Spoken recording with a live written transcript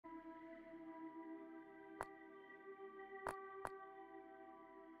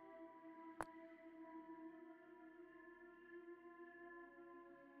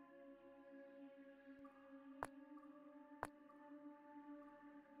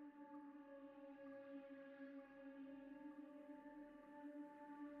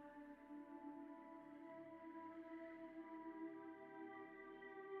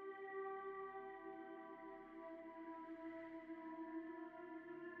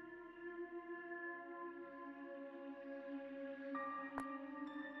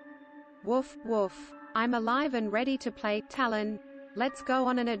Woof, woof. I'm alive and ready to play, Talon. Let's go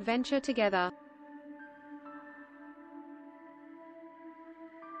on an adventure together.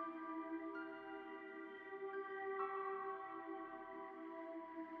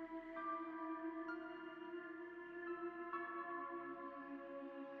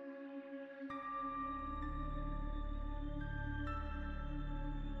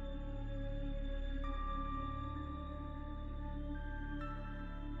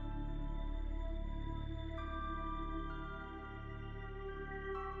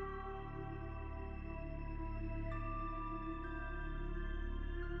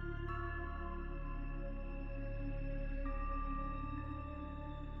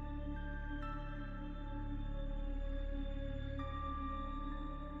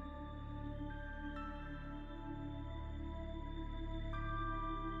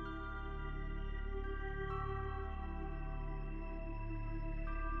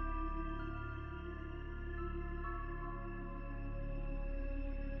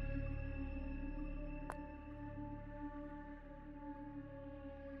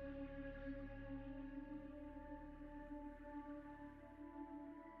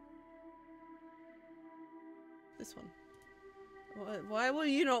 This one. Why were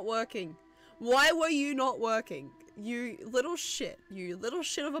you not working? Why were you not working? You little shit. You little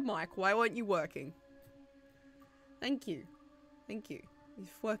shit of a mic. Why weren't you working? Thank you. Thank you. He's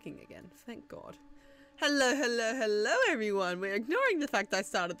working again. Thank God. Hello, hello, hello everyone. We're ignoring the fact I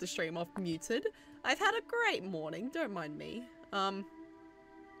started the stream off muted. I've had a great morning. Don't mind me. None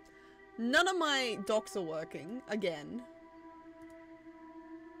of my docs are working. Again.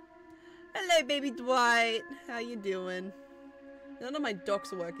 Hello, baby Dwight. How you doing? None of my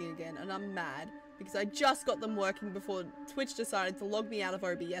docs are working again, and I'm mad because I just got them working before Twitch decided to log me out of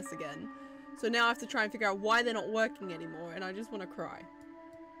OBS again. So now I have to try and figure out why they're not working anymore, and I just want to cry.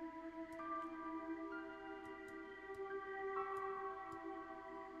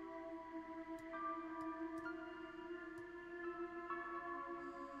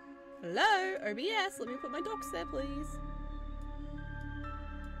 Hello, OBS. Let me put my docs there, please.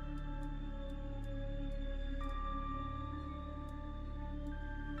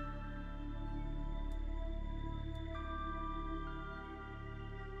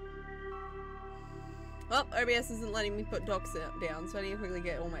 Well, OBS isn't letting me put docs down, so I need to quickly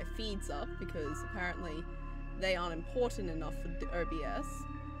get all my feeds up because apparently they aren't important enough for OBS.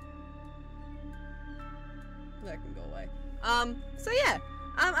 That can go away. So yeah,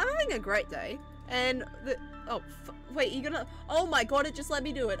 I'm having a great day, and wait, you're gonna, oh my god, it just let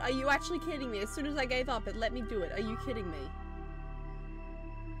me do it. Are you actually kidding me? As soon as I gave up, it let me do it. Are you kidding me?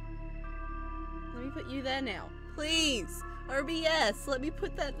 Let me put you there now. Please, OBS, let me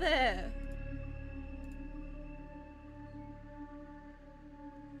put that there.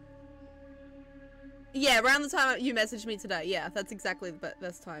 Yeah, around the time you messaged me today. Yeah, that's exactly the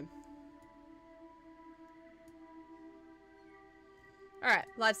best time. Alright,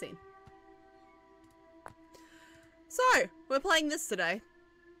 live scene. So, we're playing this today.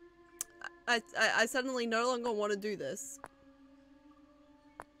 I suddenly no longer want to do this.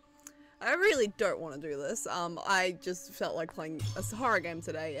 I really don't want to do this. I just felt like playing a horror game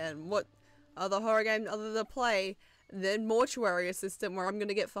today, and what other horror game other than play than Mortuary Assistant where I'm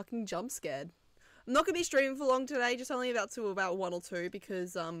gonna get fucking jump scared. I'm not going to be streaming for long today, just only about 1 or 2,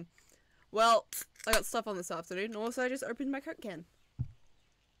 because, well, I got stuff on this afternoon, and also I just opened my Coke can.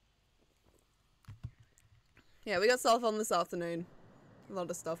 Yeah, we got stuff on this afternoon. A lot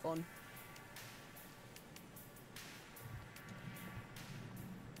of stuff on.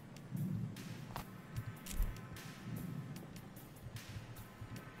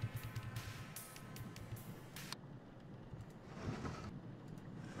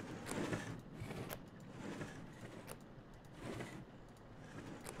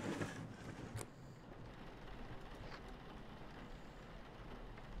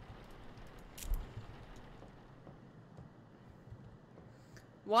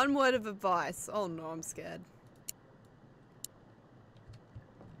 One word of advice. Oh no, I'm scared.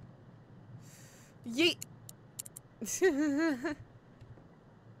 Yeet.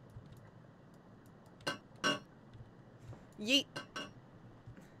 Yeet.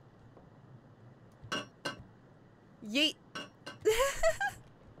 Yeet.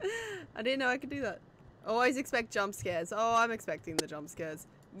 I didn't know I could do that. Always expect jump scares. Oh, I'm expecting the jump scares.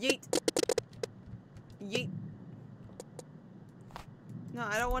 Yeet. Yeet. No,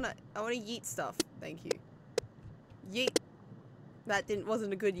 I don't want to. I want to yeet stuff. Thank you. Yeet. That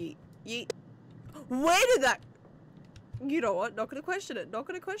wasn't a good yeet. Yeet. Where did that? You know what? Not gonna question it. Not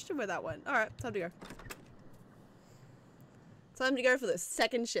gonna question where that went. All right, time to go. Time to go for the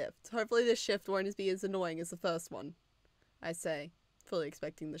second shift. Hopefully this shift won't be as annoying as the first one. I say. Fully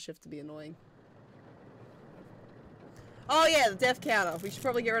expecting the shift to be annoying. Oh yeah, the death counter. We should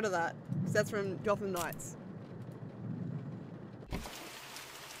probably get rid of that. Because that's from Gotham Knights.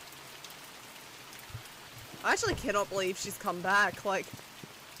 I actually cannot believe she's come back. Like...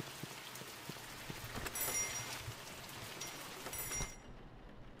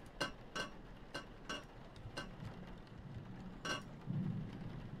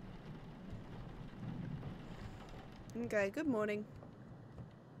 Okay, good morning.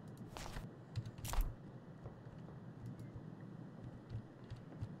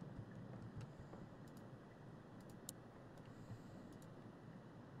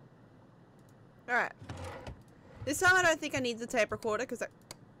 Alright. This time I don't think I need the tape recorder because I...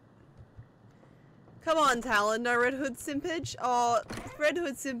 Come on, Talon, no Red Hood simpage? Oh, Red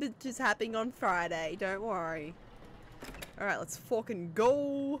Hood simpage is happening on Friday, don't worry. Alright, let's fucking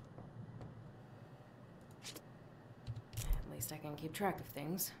go. At least I can keep track of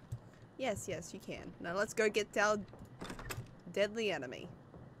things. Yes, yes, you can. Now let's go get our deadly enemy.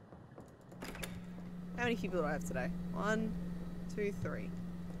 How many people do I have today? 1, 2, 3.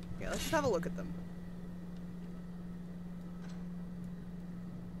 Yeah, let's just have a look at them.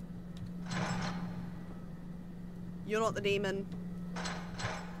 You're not the demon.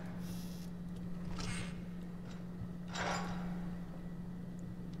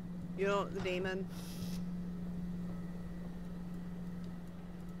 You're not the demon.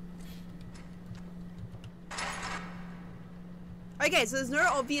 Okay, so there's no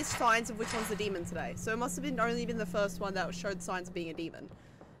obvious signs of which one's the demon today. So it must have only been the first one that showed signs of being a demon.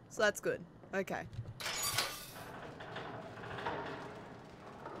 So that's good. Okay.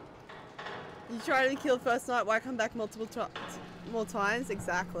 You tried to be killed first night, why come back multiple more times?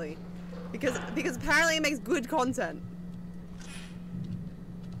 Exactly. Because apparently it makes good content.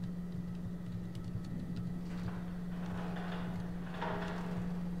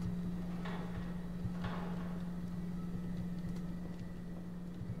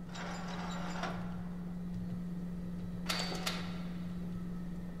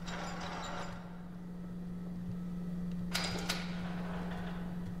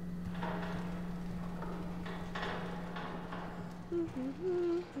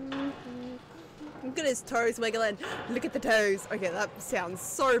 Look at his toes wiggling. Look at the toes. Okay, that sounds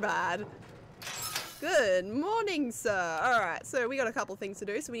so bad. Good morning, sir. Alright, so we got a couple things to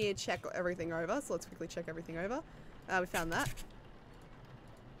do, so we need to check everything over. So let's quickly check everything over. We found that.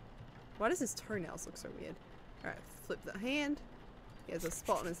 Why does his toenails look so weird? Alright, flip the hand. He has a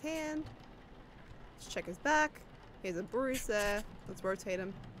spot on his hand. Let's check his back. He has a bruise there. Let's rotate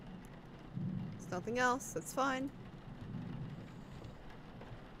him. There's nothing else. That's fine.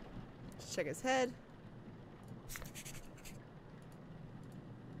 Let's check his head.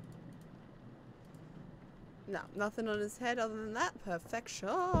 No, nothing on his head other than that.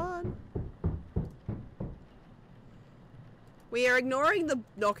 Perfection. We are ignoring the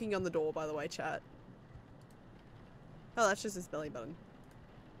knocking on the door, by the way, chat. Oh, that's just his belly button.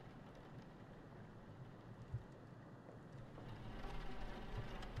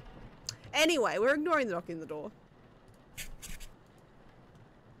 Anyway, we're ignoring the knocking on the door.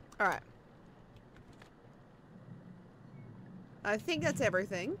 Alright. I think that's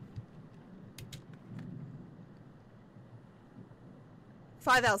everything.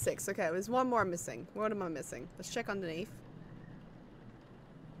 5 out of 6. Okay, there's one more I'm missing. What am I missing? Let's check underneath.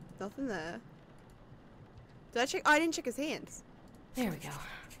 Nothing there. Did I check? Oh, I didn't check his hands. There we go.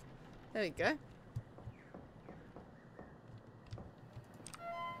 There we go.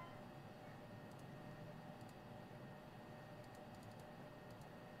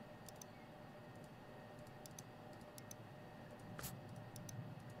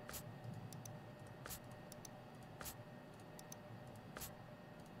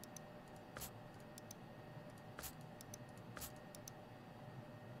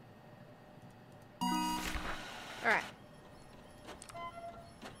 Alright.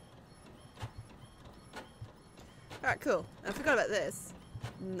 Alright, cool. I forgot about this.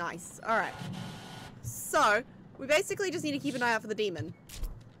 Nice. Alright. So, we basically just need to keep an eye out for the demon.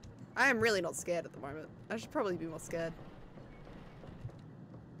 I am really not scared at the moment. I should probably be more scared.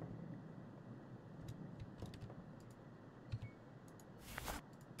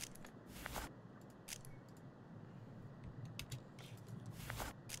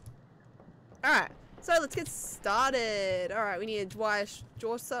 Alright. So let's get started. Alright, we need a wire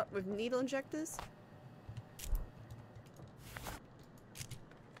jaw set with needle injectors.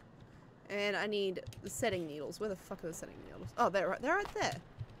 And I need the setting needles. Where the fuck are the setting needles? Oh, they're right there.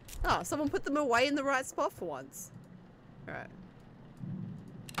 Oh, someone put them away in the right spot for once. Alright.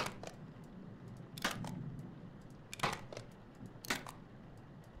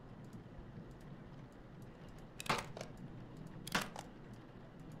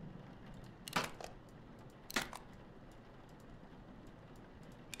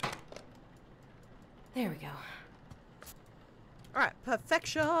 There we go. Alright,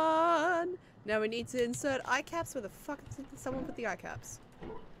 perfection! Now we need to insert eye caps. Where the fuck did someone put the eye caps?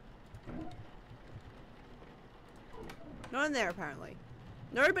 Not in there, apparently.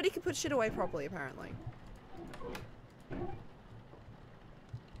 Nobody can put shit away properly, apparently.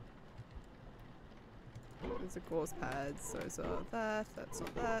 There's a gauze pad, so it's not that, that's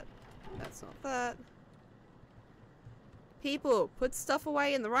not that, that's not that. People, put stuff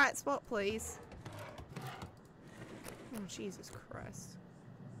away in the right spot, please. Oh, Jesus Christ.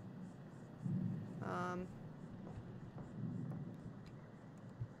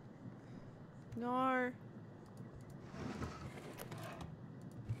 No.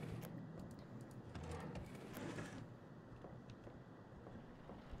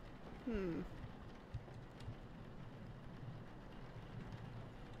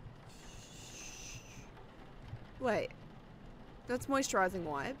 Wait. That's moisturizing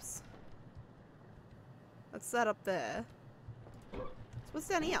wipes. That's that up there. So what's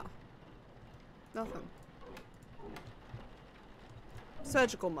down here? Nothing.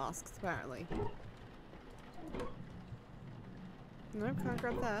 Surgical masks, apparently. Nope, can't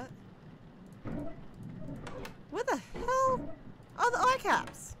grab that. Where the hell are the eye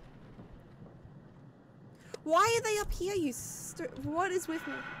caps? Why are they up here, you what is with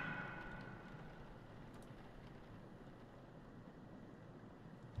me?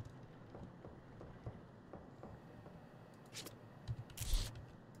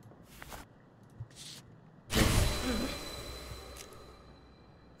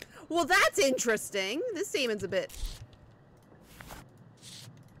 Well, that's interesting. This demon's a bit...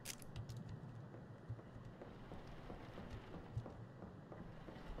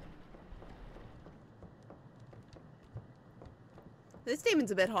 This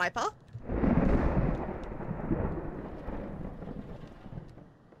demon's a bit hyper.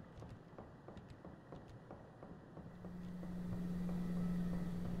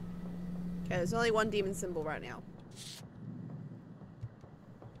 Okay, there's only one demon symbol right now.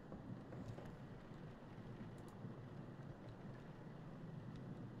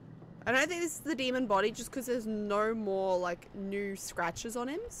 I don't think this is the demon body just because there's no more like new scratches on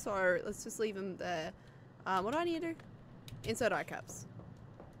him, so let's just leave him there. What do I need to do? Insert eye caps.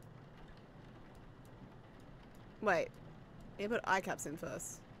 Wait. I need to put eye caps in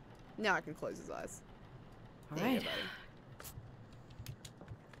first. Now I can close his eyes. Alright.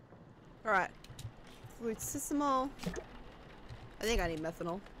 Alright. Fluticimol. I think I need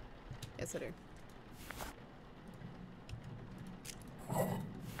methanol. Yes, I do.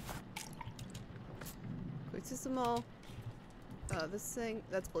 Fluticimol. This thing.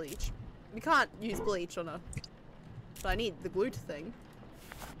 That's bleach. We can't use bleach on a... But I need the glue thing.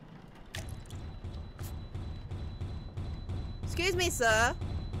 Excuse me, sir.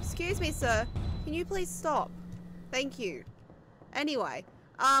 Excuse me, sir. Can you please stop? Thank you. Anyway,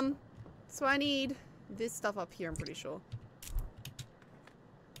 so I need this stuff up here, I'm pretty sure.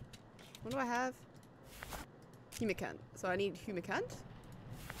 What do I have? Humicant. So I need humicant.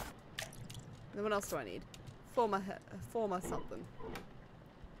 Then what else do I need? Forma something.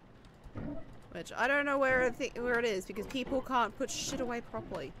 Which I don't know where it is because people can't put shit away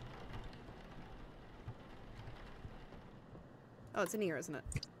properly. Oh, it's in here, isn't it?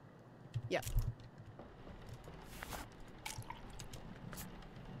 Yep.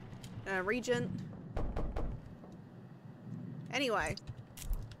 Regent. Anyway.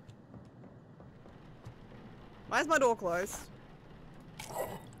 Why is my door closed?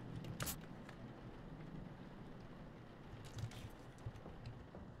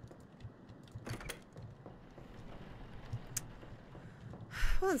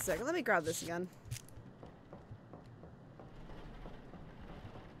 One second, let me grab this again.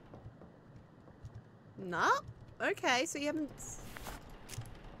 Nah? Okay, so you haven't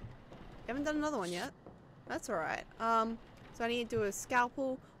done another one yet. That's alright. So I need to do a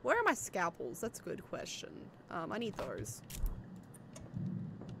scalpel. Where are my scalpels? That's a good question. I need those.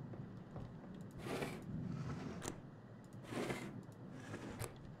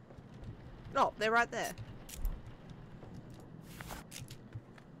 Oh, they're right there.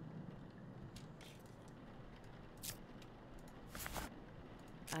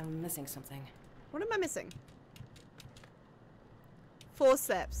 I'm missing something. What am I missing?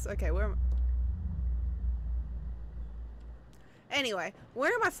 Forceps. Okay, where am Anyway,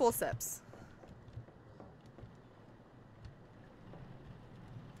 where are my forceps?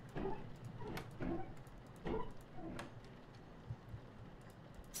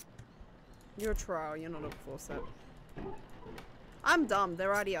 You're a trial, you're not a forcep. I'm dumb, they're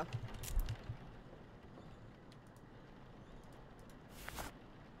right here.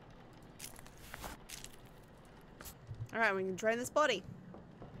 Alright, we can drain this body.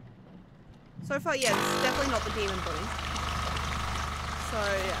 So far, yeah, this is definitely not the demon body. So,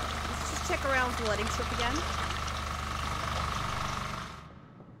 yeah. Let's just check around for the letting strip again.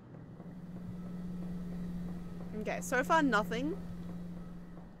 Okay, so far nothing.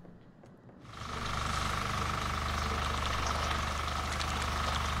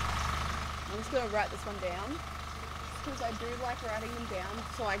 I'm just gonna write this one down. Because I do like writing them down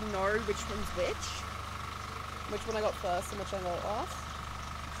so I know which one's which one I got first and which one I got last.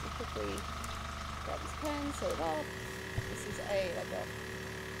 So quickly grab this pen, set it up. This is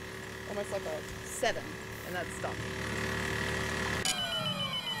almost like a 7, and that's done.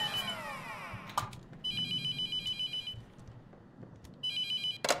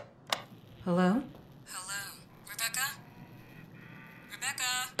 Hello? Hello, Rebecca?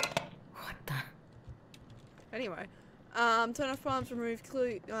 Rebecca? What the? Anyway, turn off pumps, remove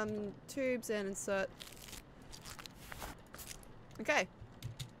tubes, and insert. Okay.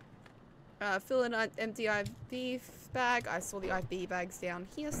 Fill in an empty IV bag. I saw the IV bags down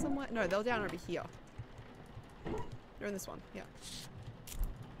here somewhere. No, they're down over here. They're in this one. Yeah.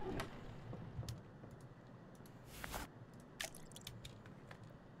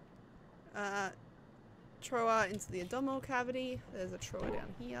 Troa into the abdominal cavity. There's a Troa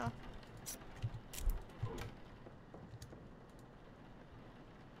down here.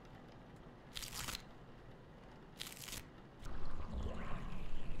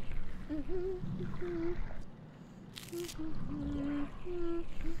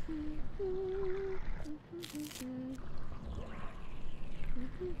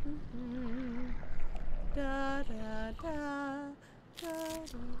 Da, da, da, da, da.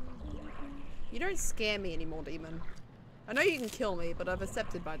 You don't scare me anymore, demon. I know you can kill me, but I've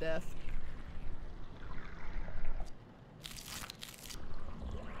accepted my death.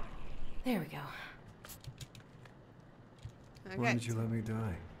 There we go. Okay. Why did you let me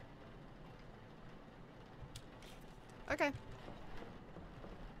die? Okay.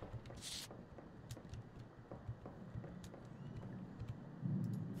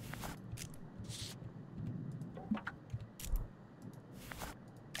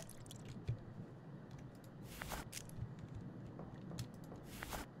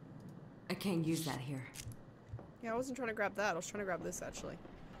 I can't use that here. Yeah, I wasn't trying to grab that. I was trying to grab this, actually.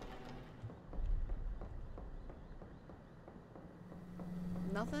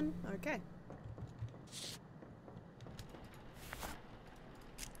 Nothing? Okay.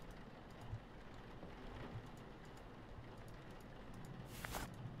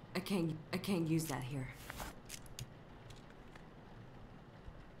 I can't use that here.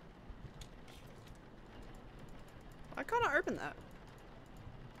 I can't open that.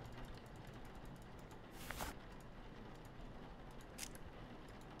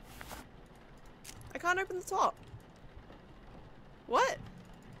 I can't open the top. What?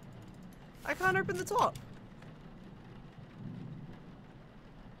 I can't open the top.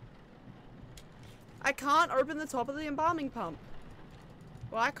 I can't open the top of the embalming pump.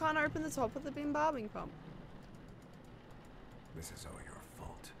 Why can't I open the top of the embalming pump? This is all your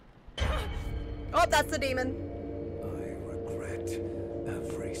fault. Oh, that's the demon. I regret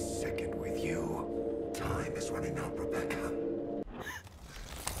every second with you. Time is running out, Rebecca.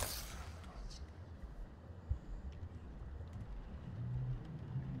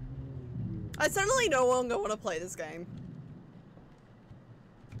 I suddenly no longer want to play this game.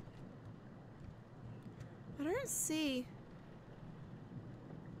 I don't see...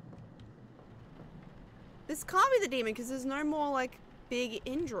 This can't be the demon because there's no more, like, big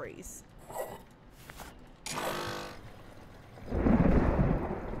injuries.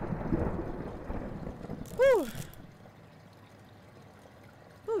 Whew.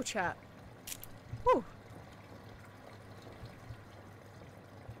 Whew, chat. Whew.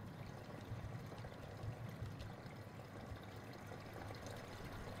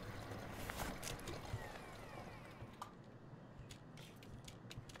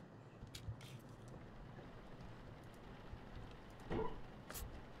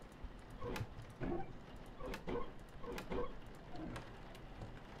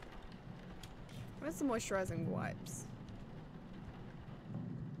 Where's the moisturizing wipes?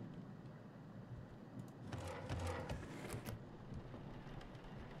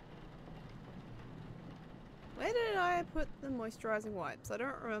 Where did I put the moisturizing wipes? I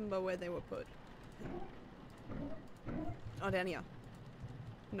don't remember where they were put. Oh, down here.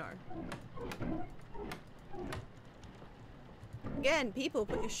 No. Again, people,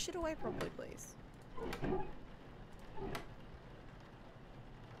 put your shit away properly, please.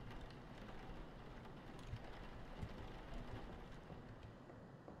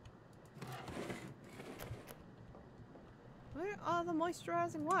 are the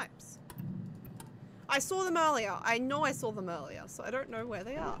moisturizing wipes? I saw them earlier. I know I saw them earlier, so I don't know where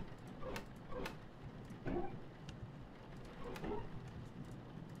they are.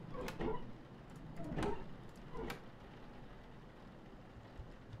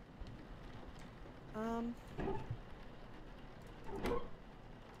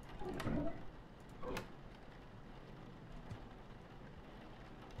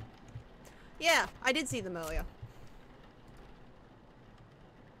 Yeah, I did see them earlier.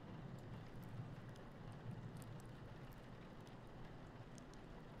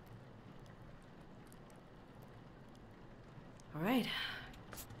 All right.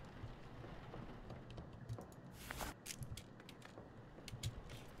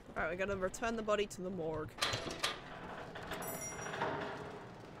 Alright, we gotta return the body to the morgue.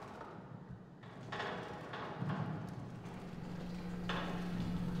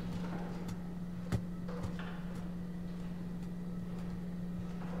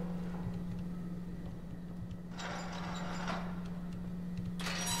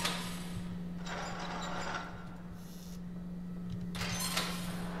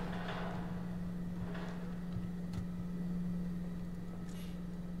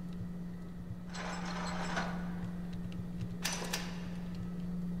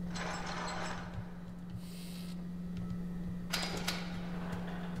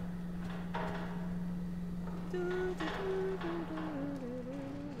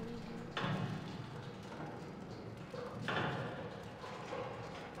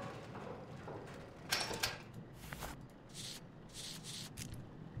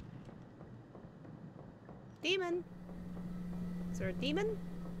 Demon? Is there a demon?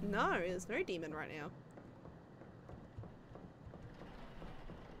 No, there's no demon right now.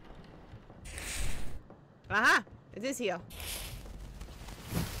 Aha! It is here.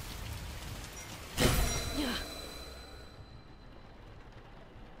 Yeah.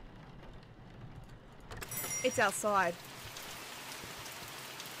 It's outside.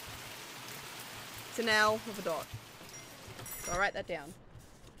 It's an L with a dot. So I'll write that down.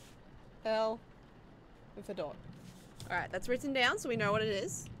 L with a dot. Alright, that's written down so we know what it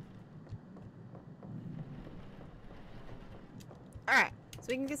is. Alright, so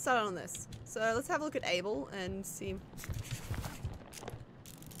we can get started on this. So let's have a look at Abel and see.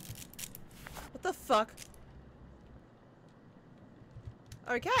 What the fuck?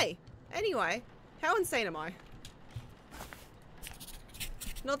 Okay. Anyway, how insane am I?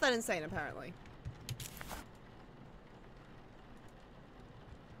 Not that insane, apparently.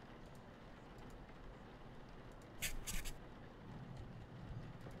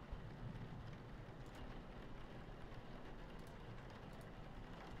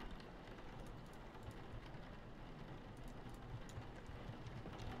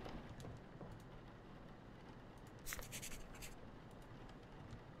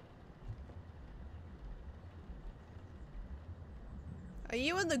 Are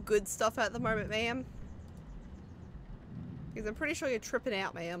you in the good stuff at the moment, ma'am? Because I'm pretty sure you're tripping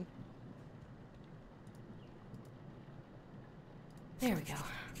out, ma'am. There we go.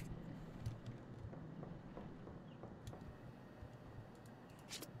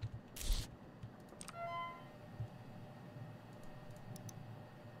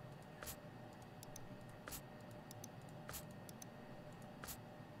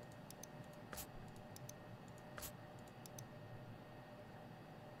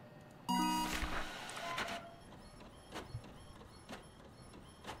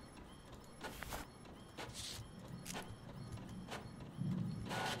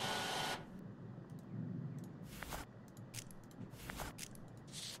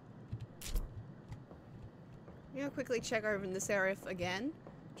 I'm gonna quickly check over in this area again,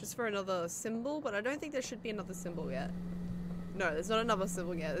 just for another symbol, but I don't think there should be another symbol yet. No, there's not another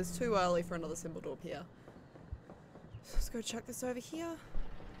symbol yet. It's too early for another symbol to appear. So let's go check this over here.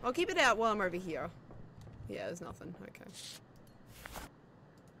 I'll keep it out while I'm over here. Yeah, there's nothing. Okay.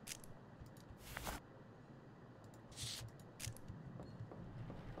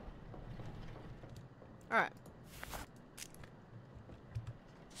 Alright.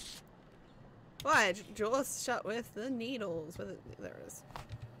 Why? Jaws shut with the needles. There it is.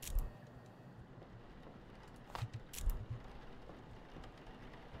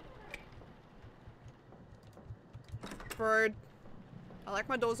 Bird. I like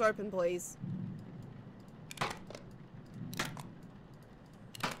my doors open, please.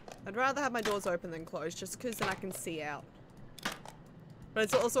 I'd rather have my doors open than closed, just because then I can see out. But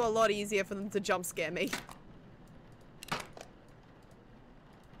it's also a lot easier for them to jump scare me.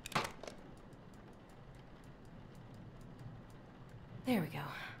 There we go.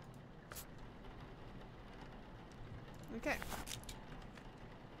 Okay.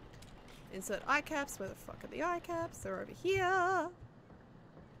 Insert eye caps. Where the fuck are the eye caps? They're over here.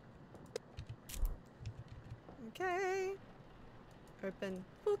 Okay. Open.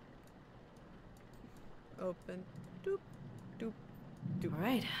 Boop. Open. Doop. Doop. Doop. All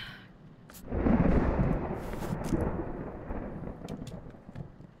right.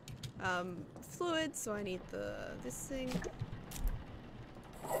 Fluid, so I need this thing.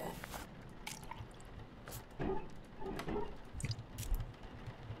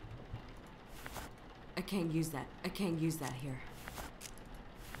 I can't use that. I can't use that here.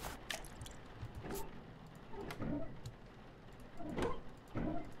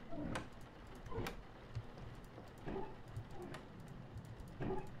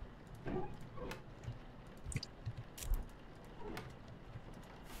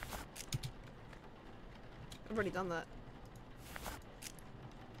 I've already done that.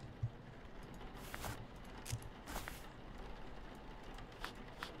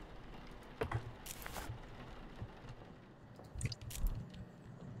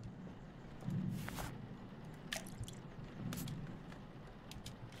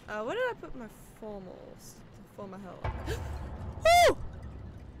 Where did I put my formals? Former health. Oh!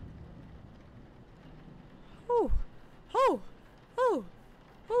 Oh! Oh! Oh!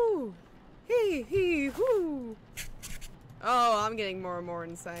 Oh! Hoo! Oh, I'm getting more and more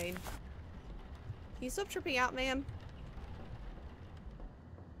insane. Can you stop tripping out, ma'am?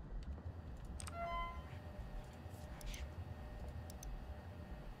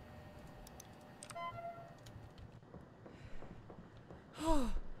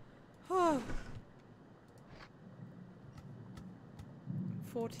 Oh.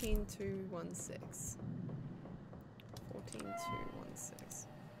 14216. 14216.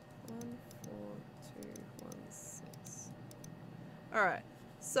 14216. Alright,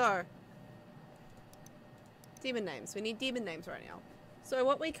 so demon names. We need demon names right now. So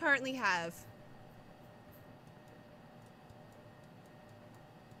what we currently have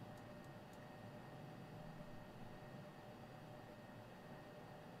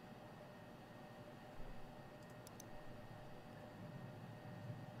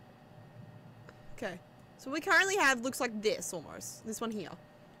okay. So we currently have looks like this almost. This one here.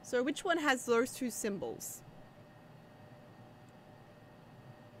 So which one has those two symbols?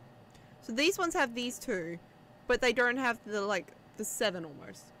 So these ones have these two, but they don't have the like the 7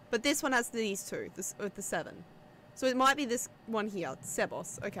 almost. But this one has these two, this with the 7. So it might be this one here,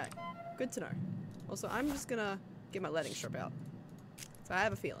 Sebos. Okay, good to know. Also, I'm just gonna get my letting strip out. So I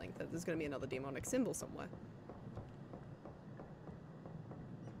have a feeling that there's gonna be another demonic symbol somewhere.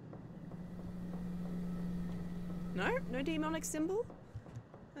 No? No demonic symbol?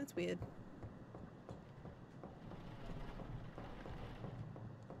 That's weird.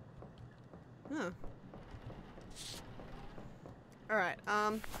 Huh. Alright,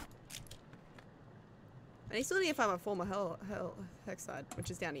 I still need to find my former Hexside, which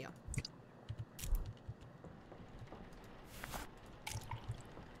is down here.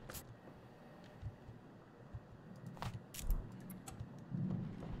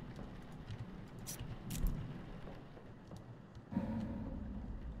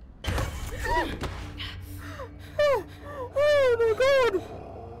 Oh my god!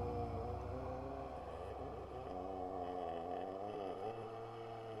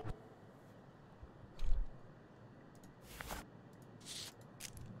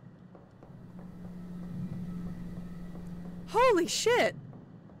 Holy shit!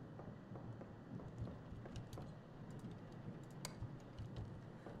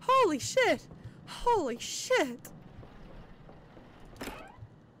 Holy shit! Holy shit!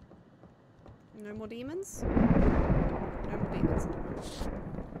 No more demons? No more demons.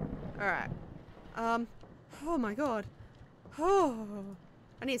 Alright. Oh my god. Oh,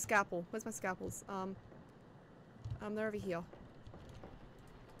 I need a scalpel. Where's my scalpels? They're over here.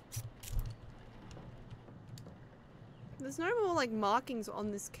 There's no more like markings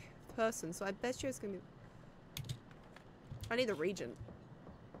on this person, so I bet you it's gonna be. I need the regent.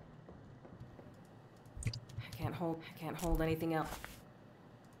 I can't hold anything else.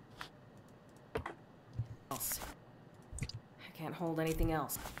 I can't hold anything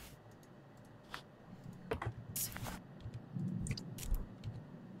else.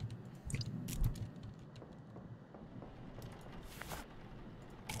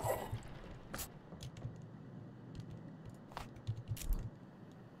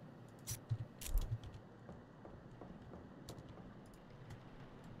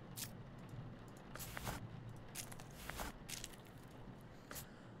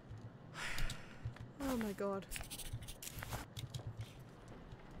 Oh my god.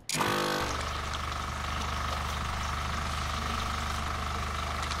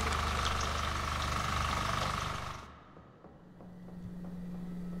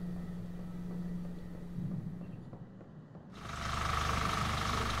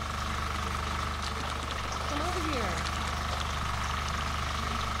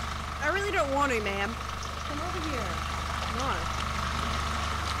 don't want to, ma'am. Come over here. No.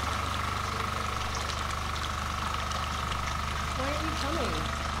 Why aren't you coming?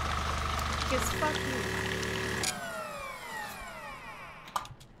 Because fuck you.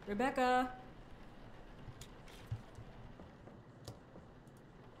 Rebecca.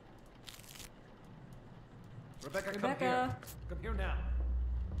 Rebecca, come Rebecca. here. Come here now.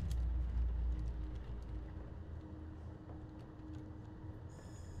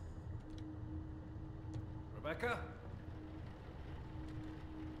 Rebecca?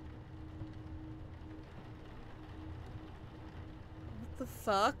 What the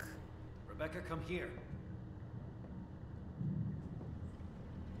fuck? Rebecca, come here.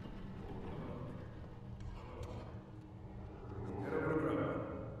 Head over to Grandma.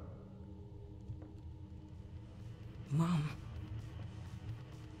 Mom.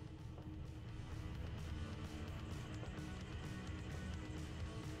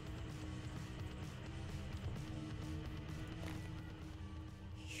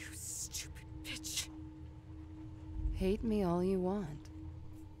 You stupid bitch. Hate me all you want.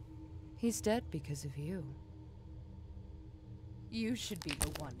 He's dead because of you. You should be the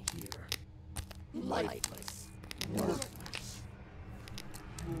one here. Lifeless. Worthless.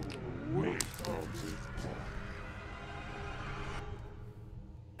 Wait on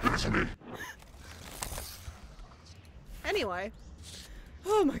me. Anyway.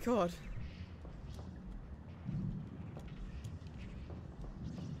 Oh my god.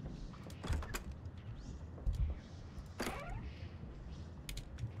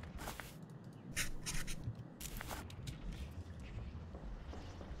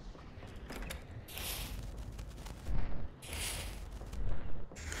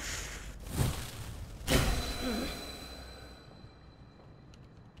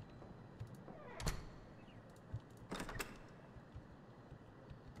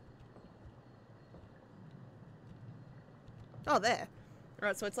 Oh, there.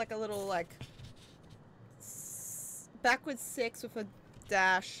 Alright, so it's like a little, like, backwards 6 with a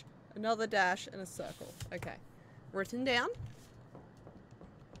dash, another dash, and a circle. Okay. Written down.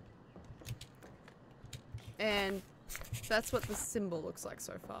 And that's what the symbol looks like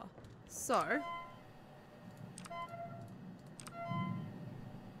so far. So.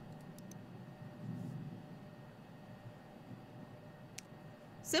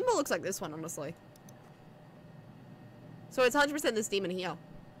 Symbol looks like this one, honestly. So it's 100% this demon here.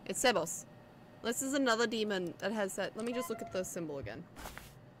 It's Sebos. This is another demon that has that. Let me just look at the symbol again.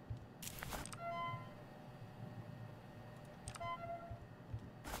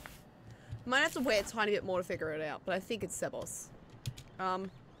 Might have to wait a tiny bit more to figure it out, but I think it's Sebos.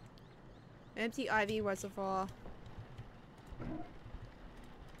 Empty Ivy Reservoir.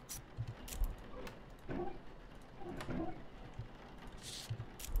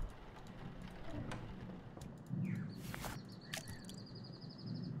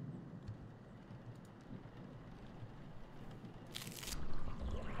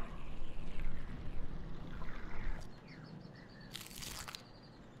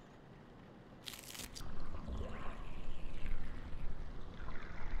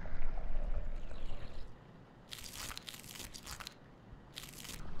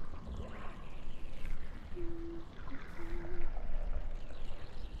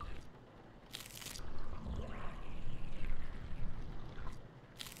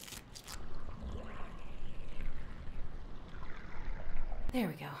 There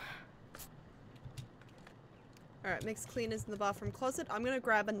we go. Alright, mix cleaners in the bathroom closet. I'm gonna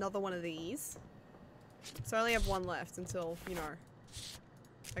grab another one of these. So I only have one left until, you know,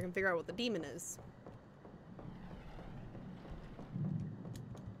 I can figure out what the demon is.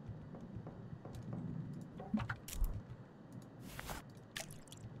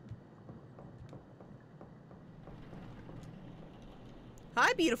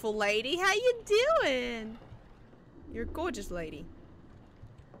 Hi, beautiful lady. How you doing? You're a gorgeous lady.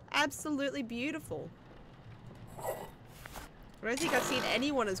 Absolutely beautiful. I don't think I've seen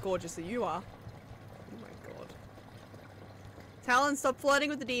anyone as gorgeous as you are. Oh my god. Talon, stop flirting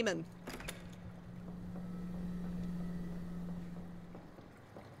with the demon.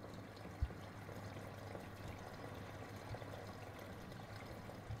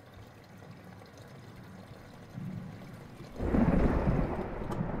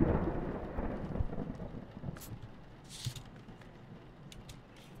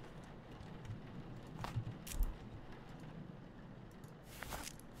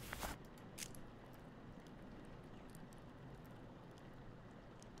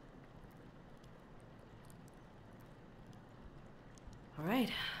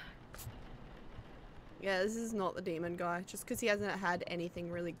 Alright. Yeah, this is not the demon guy. Just because he hasn't had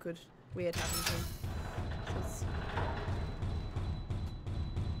anything really good weird happened to him.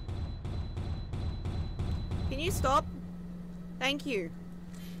 Can you stop? Thank you.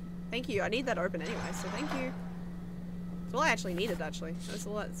 Thank you. I need that open anyway, so thank you. That's all I actually needed, actually. That's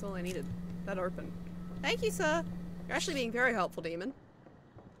all I needed. That open. Thank you, sir. You're actually being very helpful, demon.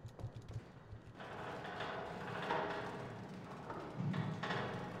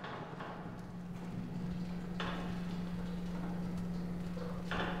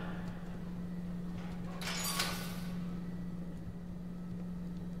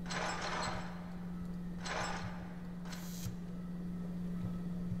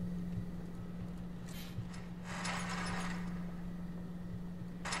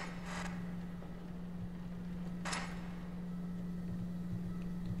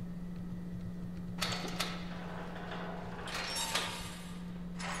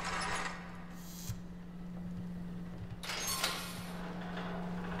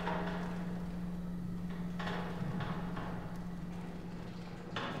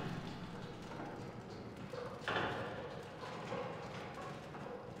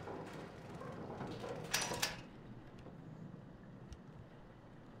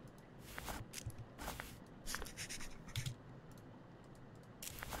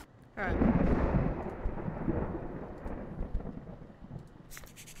 Alright.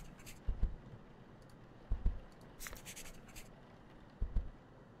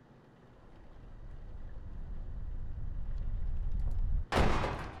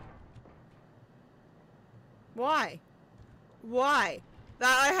 Why? Why? That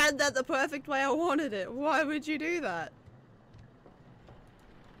I had that the perfect way I wanted it. Why would you do that?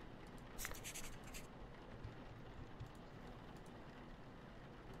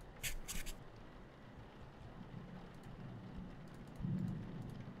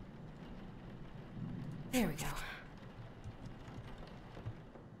 There we go.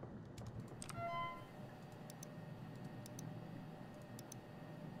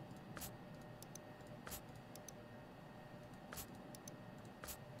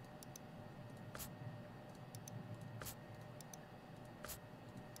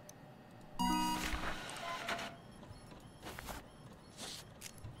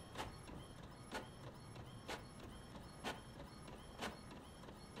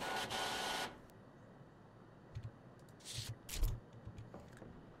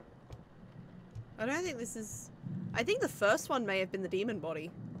 I don't think this is... I think the first one may have been the demon body.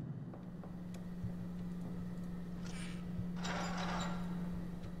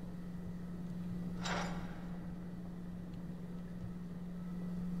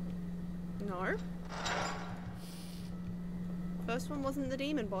 No. First one wasn't the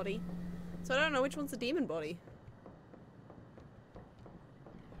demon body. So I don't know which one's the demon body.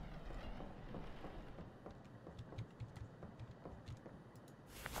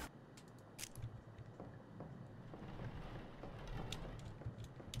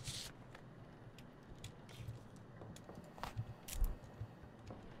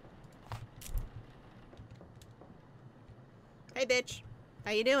 Hey bitch,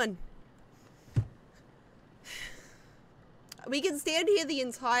 how you doing? We can stand here the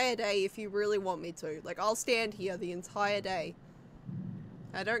entire day if you really want me to. Like, I'll stand here the entire day.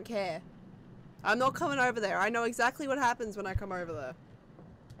 I don't care. I'm not coming over there. I know exactly what happens when I come over there.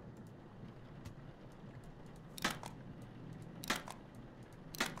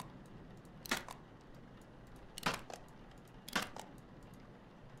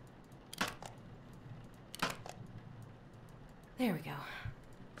 There we go.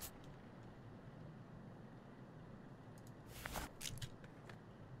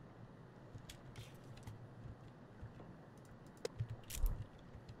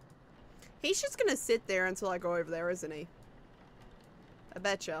 He's just gonna sit there until I go over there, isn't he? I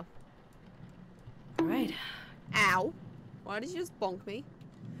betcha. Alright. Ow. Why did you just bonk me?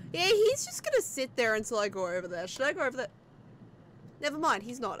 Yeah, he's just gonna sit there until I go over there. Should I go over there? Never mind,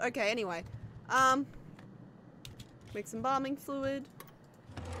 he's not. Okay, anyway. Make some embalming fluid.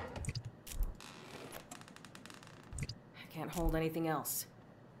 I can't hold anything else.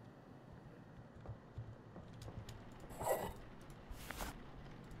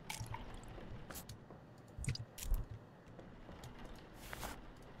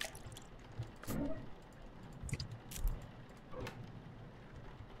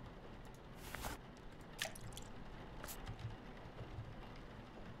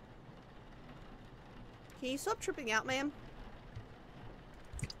 Can you stop tripping out, ma'am?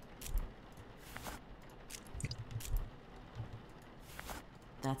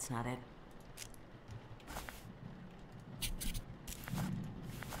 That's not it.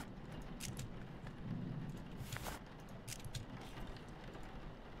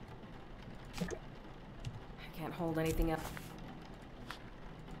 hold anything else.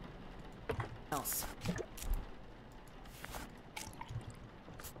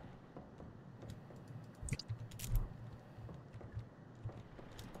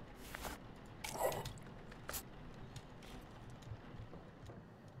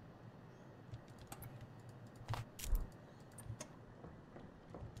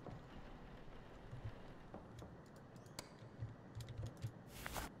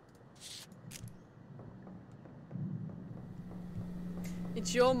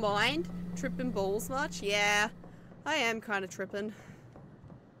 It's your mind? Tripping balls much? Yeah, I am kind of tripping.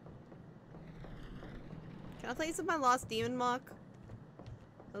 Can I please have my last demon mark?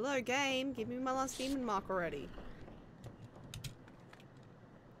 Hello, game. Give me my last demon mark already.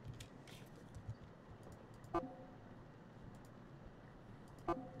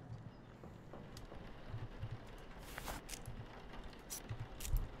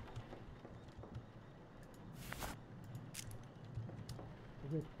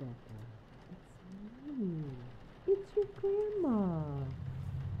 Rebecca, it's me. It's your grandma.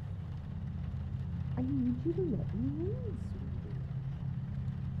 I need you to let me in,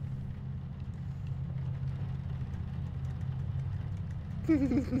 Oh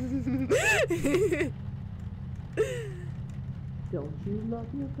Don't you love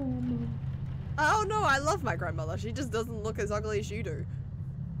your grandma? no, I love my grandmother. She just doesn't look as ugly as you do.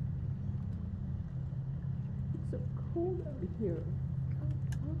 It's so cold out here.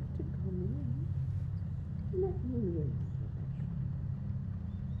 I'd love to come in. Let me in,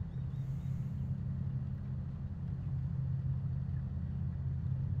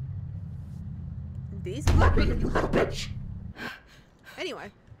 Diesel? Let me in, you little bitch! Anyway.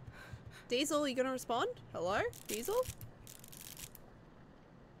 Diesel, you gonna respond? Hello? Diesel?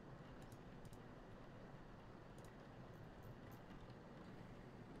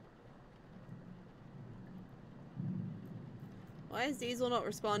 Why is Diesel not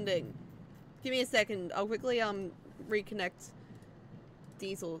responding? Give me a second. I'll quickly reconnect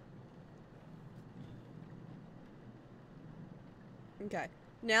Diesel. Okay.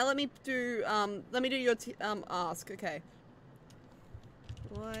 Now let me do your ask. Okay.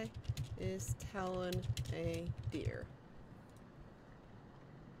 Why is Talon a deer?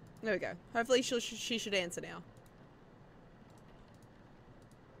 There we go. Hopefully she should answer now.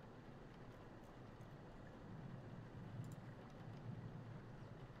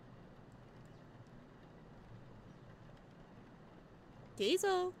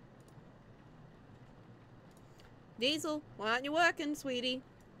 Diesel. Diesel, why aren't you working, sweetie?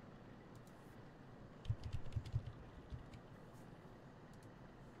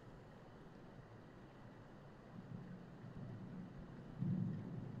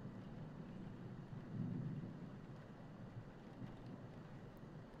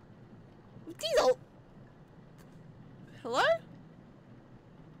 Diesel! Hello?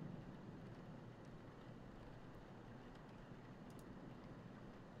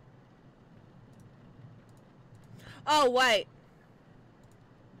 Oh, wait.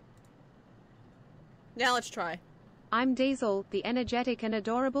 Now let's try. I'm Diesel, the energetic and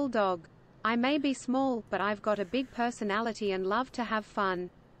adorable dog. I may be small, but I've got a big personality and love to have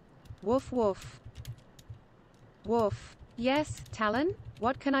fun. Woof woof. Woof. Yes, Talon?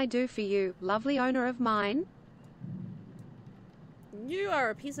 What can I do for you, lovely owner of mine? You are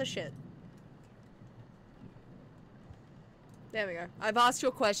a piece of shit. There we go. I've asked you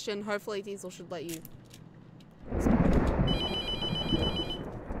a question. Hopefully Diesel should let you.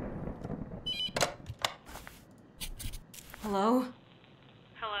 Hello?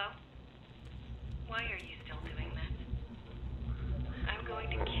 Hello? Why are you still doing this? I'm going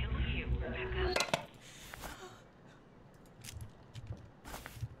to kill you, Rebecca.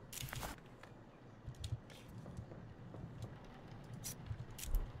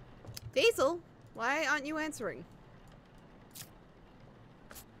 Diesel, why aren't you answering?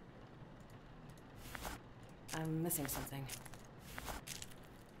 I'm missing something.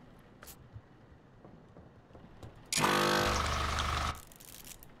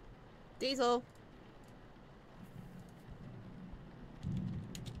 Diesel.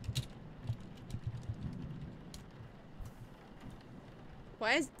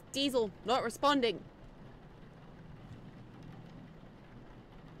 Why is Diesel not responding?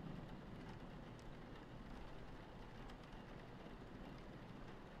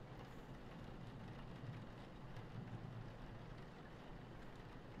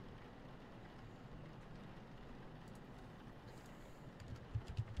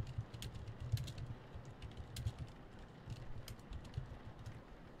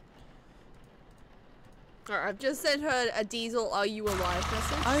 Alright, I've just sent her a Diesel, are you alive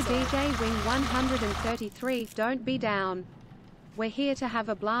message. Oh, so- DJ Wing 133, don't be down. We're here to have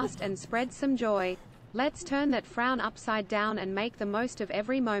a blast and spread some joy. Let's turn that frown upside down and make the most of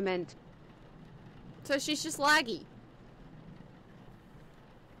every moment. So she's just laggy.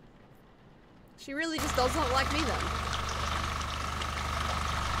 She really just does not like me then.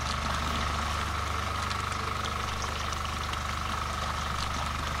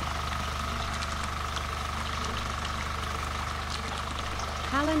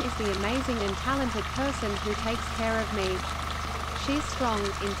 Helen is the amazing and talented person who takes care of me. She's strong,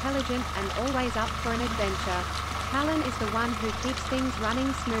 intelligent, and always up for an adventure. Helen is the one who keeps things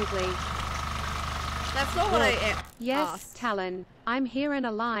running smoothly. That's not what I am. Yes, asked. Talon. I'm here and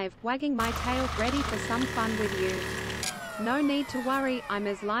alive, wagging my tail, ready for some fun with you. No need to worry, I'm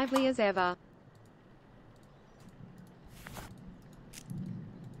as lively as ever.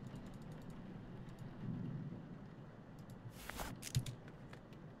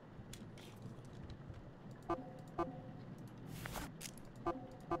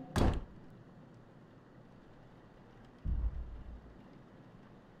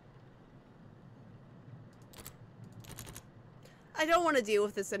 I don't want to deal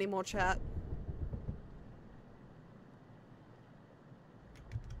with this anymore, chat.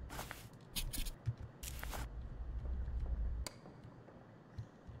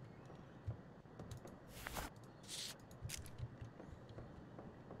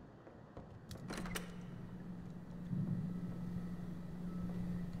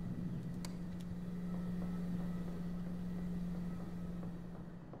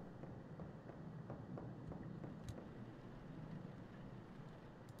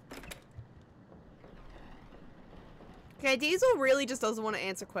 Okay, Diesel really just doesn't want to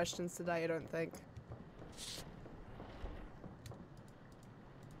answer questions today, I don't think.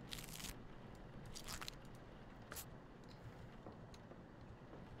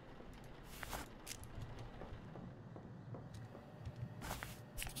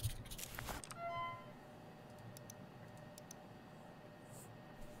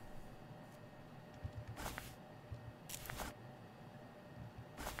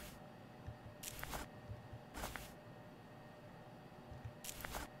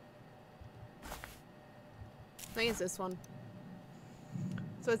 I think it's this one.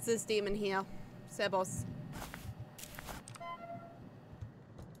 So it's this demon here. Sebos.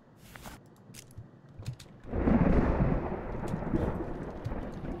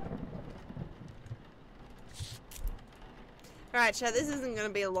 Alright, chat, this isn't going to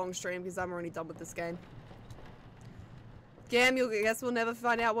be a long stream because I'm already done with this game. Gam, I guess we'll never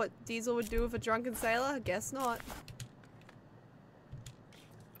find out what Diesel would do with a drunken sailor? Guess not.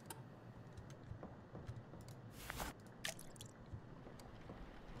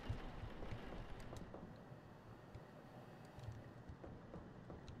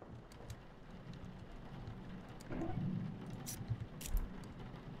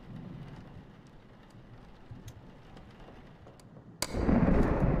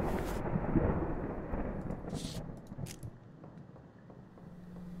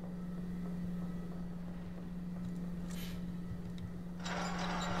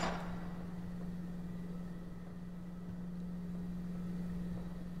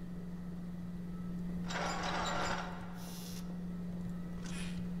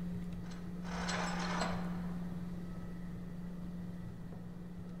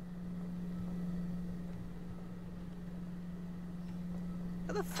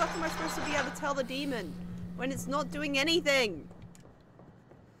 How the fuck am I supposed to be able to tell the demon when it's not doing anything?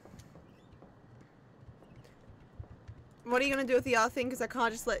 What are you gonna do with the other thing? Because I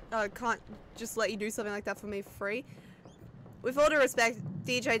can't just let you do something like that for me for free. With all due respect,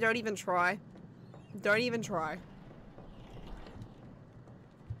 DJ, don't even try. Don't even try.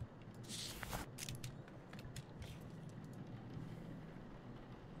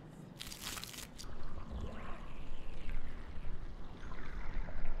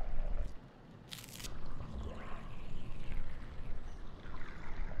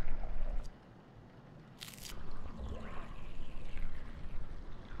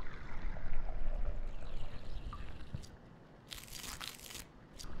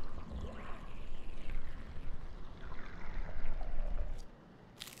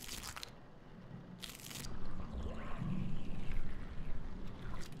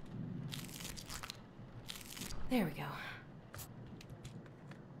 There we go.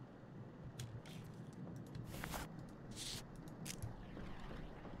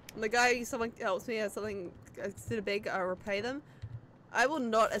 The guy who someone helps me has something consider big, I repay them. I will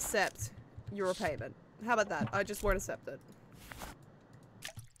not accept your repayment. How about that? I just won't accept it.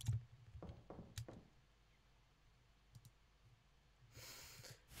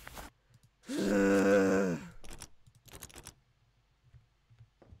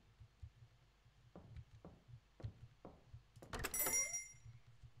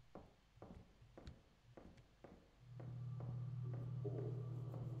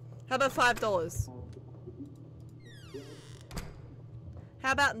 How about $5?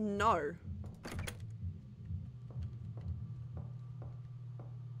 How about no?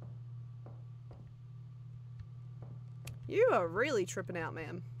 You are really tripping out,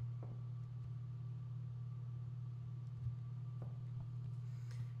 man.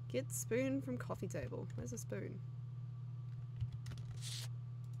 Get spoon from coffee table. Where's a spoon?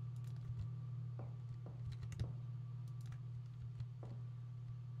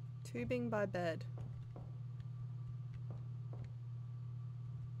 Tubing by bed.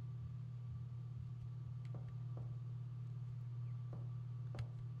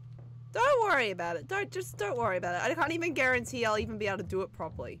 Don't worry about it. Don't worry about it. I can't even guarantee I'll even be able to do it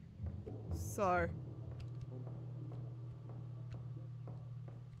properly. So.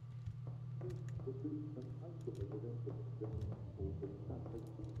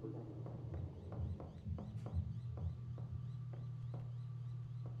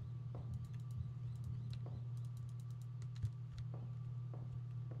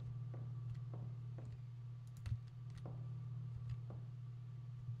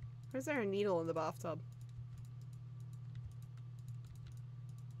 Why is there a needle in the bathtub?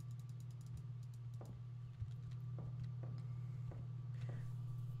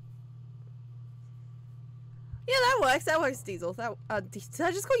 Yeah, that works. That works, Diesel. That, did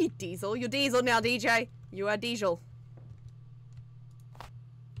I just call you Diesel? You're Diesel now, DJ. You are Diesel.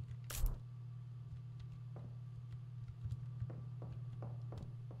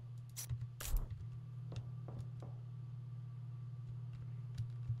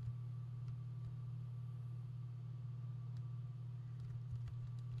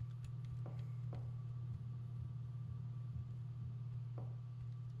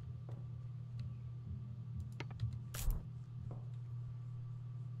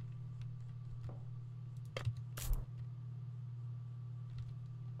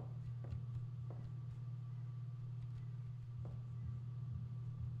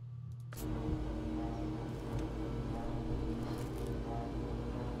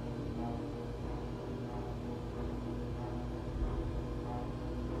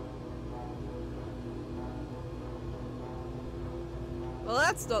 Well,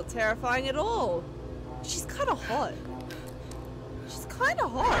 that's not terrifying at all. She's kind of hot. She's kind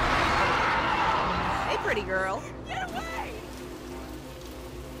of hot. Hey, pretty girl. Get away!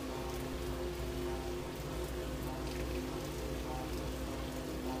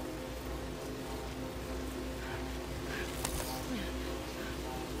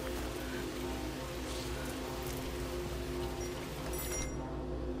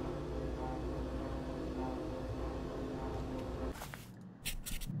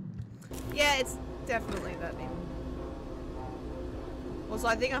 Yeah, it's definitely that name. Also,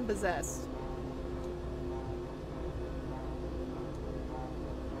 I think I'm possessed.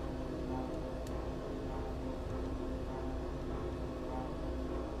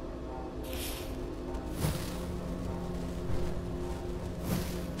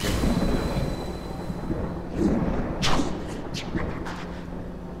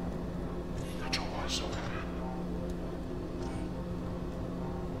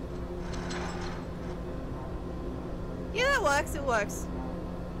 Yeah, that works. It works.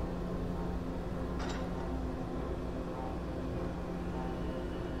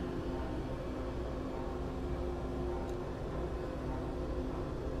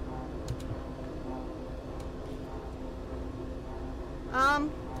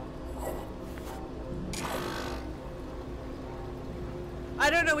 I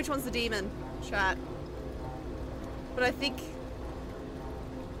don't know which one's the demon, chat. But I think...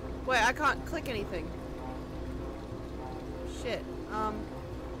 Wait, I can't click anything. Shit.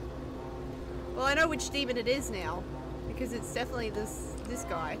 Well, I know which demon it is now, because it's definitely this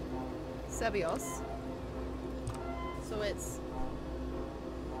guy, Sabios. So it's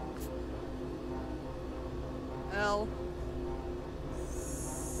L6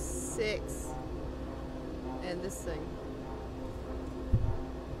 and this thing.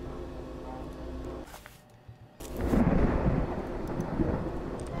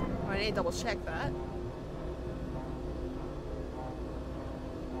 I need to double check that.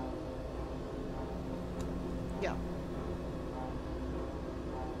 Yeah.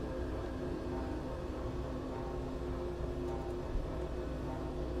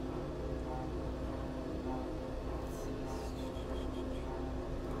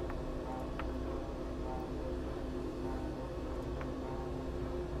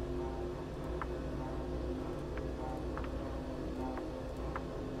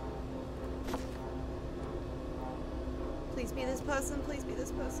 Please be this person, please be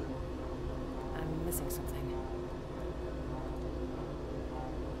this person. I'm missing something.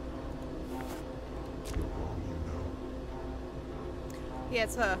 Yeah,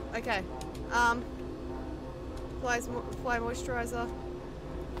 it's her. Okay. Apply moisturizer.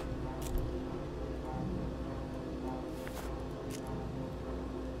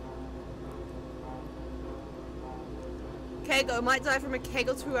 Kegel. Might die from a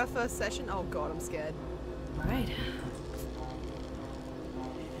Kegel to our first session. Oh god, I'm scared. Right.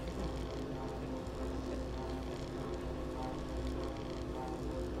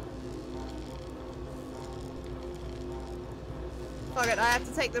 Fuck it, I have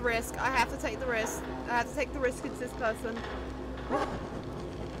to take the risk. I have to take the risk. I have to take the risk, it's this person.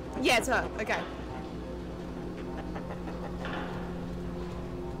 Yeah, it's her. Okay.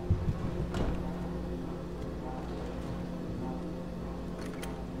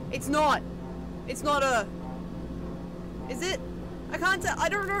 It's not. It's not her. Is it? I can't tell. I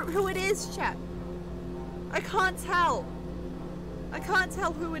don't know who it is, chat. I can't tell. I can't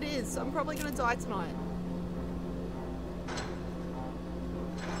tell who it is. So I'm probably gonna die tonight.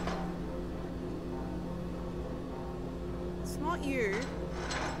 It's not you.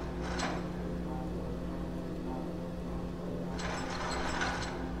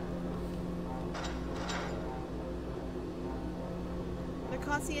 I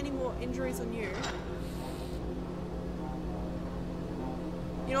can't see any more injuries on you.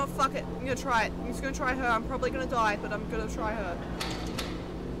 You know what? Fuck it. I'm gonna try it. I'm just gonna try her. I'm probably gonna die, but I'm gonna try her.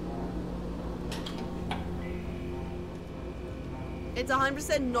 It's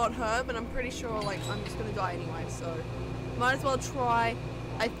 100% not her, but I'm pretty sure, like, I'm just gonna die anyway, so... Might as well try.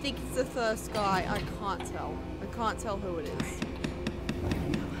 I think it's the first guy. I can't tell. I can't tell who it is.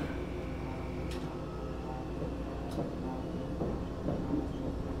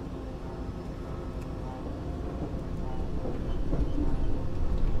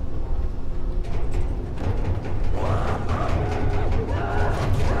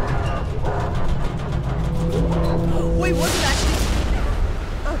 Wait, was it actually?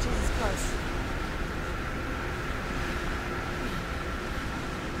 Oh, Jesus Christ.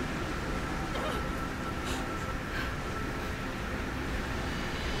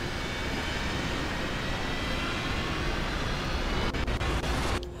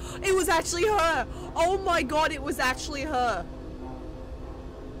 It was actually her! Oh my god, it was actually her!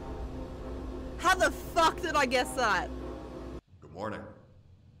 How the fuck did I guess that? Good morning.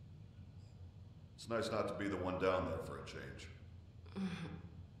 It's nice not to be the one down there for a change.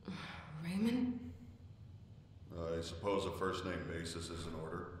 Raymond? I suppose a first-name basis is in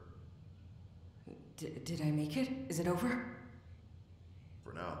order. Did I make it? Is it over?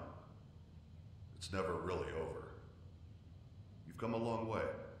 For now. It's never really over. You've come a long way.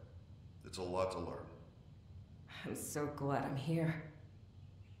 It's a lot to learn. I'm so glad I'm here.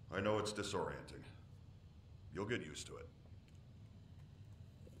 I know it's disorienting. You'll get used to it.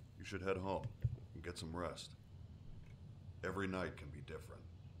 You should head home and get some rest. Every night can be different.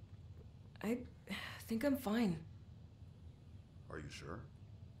 I think I'm fine. Are you sure?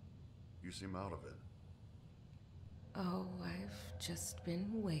 You seem out of it. Oh, I've just been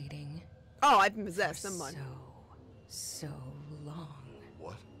waiting. Oh, I've been possessed, never mind. So long.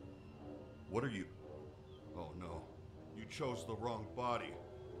 What? What are you... Oh no. You chose the wrong body.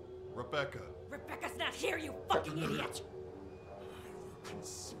 Rebecca. Rebecca's not here, you fucking idiot!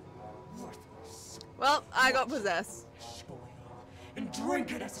 Worthless. Well, I got possessed. Spoil and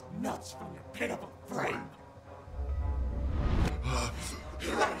drink it as it melts from your pitiful frame.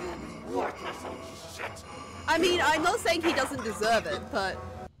 Worthless old shit. I mean, I'm not saying he doesn't deserve it, but...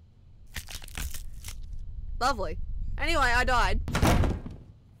 Lovely. Anyway, I died.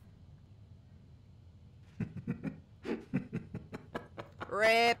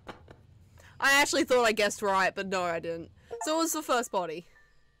 Rip. I actually thought I guessed right, but no, I didn't. So it was the first body.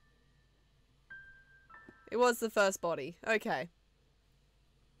 It was the first body. Okay.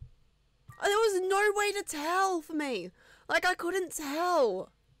 There was no way to tell for me. Like, I couldn't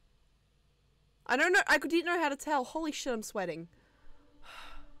tell. I don't know. I didn't know how to tell. Holy shit, I'm sweating.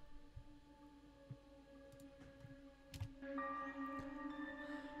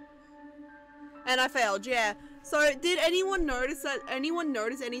 And I failed, yeah. So, did anyone notice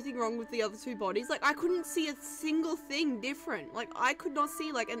anything wrong with the other two bodies? Like, I couldn't see a single thing different. Like, I could not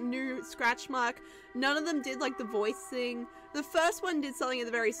see, like, a new scratch mark. None of them did, like, the voice thing. The first one did something at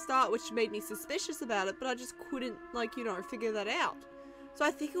the very start, which made me suspicious about it, but I just couldn't, like, you know, figure that out. So I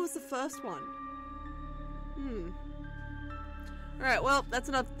think it was the first one. Alright, well, that's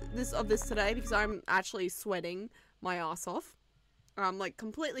enough of this today, because I'm actually sweating my ass off. I'm like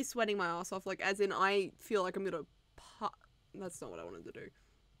completely sweating my ass off, like as in I feel like I'm gonna that's not what I wanted to do.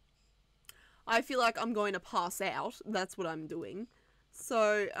 I feel like I'm going to pass out. That's what I'm doing.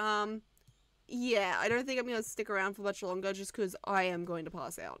 So, yeah, I don't think I'm going to stick around for much longer just because I am going to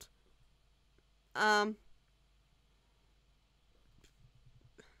pass out.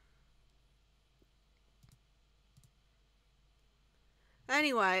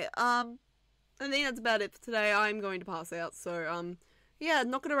 Anyway, I think that's about it for today. I'm going to pass out, so, yeah,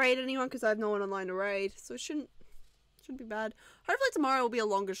 not going to raid anyone because I have no one online to raid, so it shouldn't be bad. Hopefully tomorrow will be a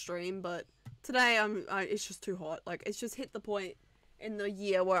longer stream, but today it's just too hot. Like, it's just hit the point in the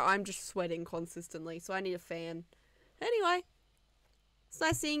year where I'm just sweating consistently, so I need a fan. Anyway, it's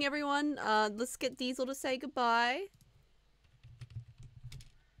nice seeing everyone. Let's get Diesel to say goodbye.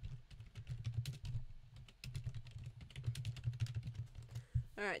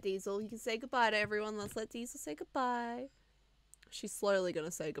 Alright, Diesel, you can say goodbye to everyone. Let's let Diesel say goodbye. She's slowly gonna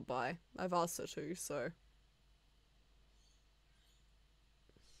say goodbye. I've asked her to, so.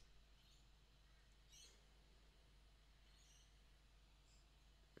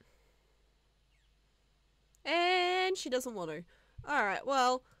 And she doesn't want to. Alright,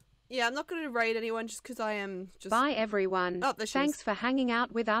 well, yeah, I'm not going to raid anyone just because I am just... Bye everyone. Oh, there she Thanks is. for hanging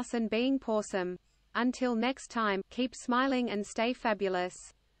out with us and being pawsome. Until next time, keep smiling and stay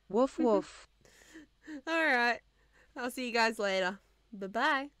fabulous. Woof woof. Alright, I'll see you guys later.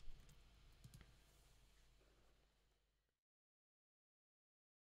 Bye-bye.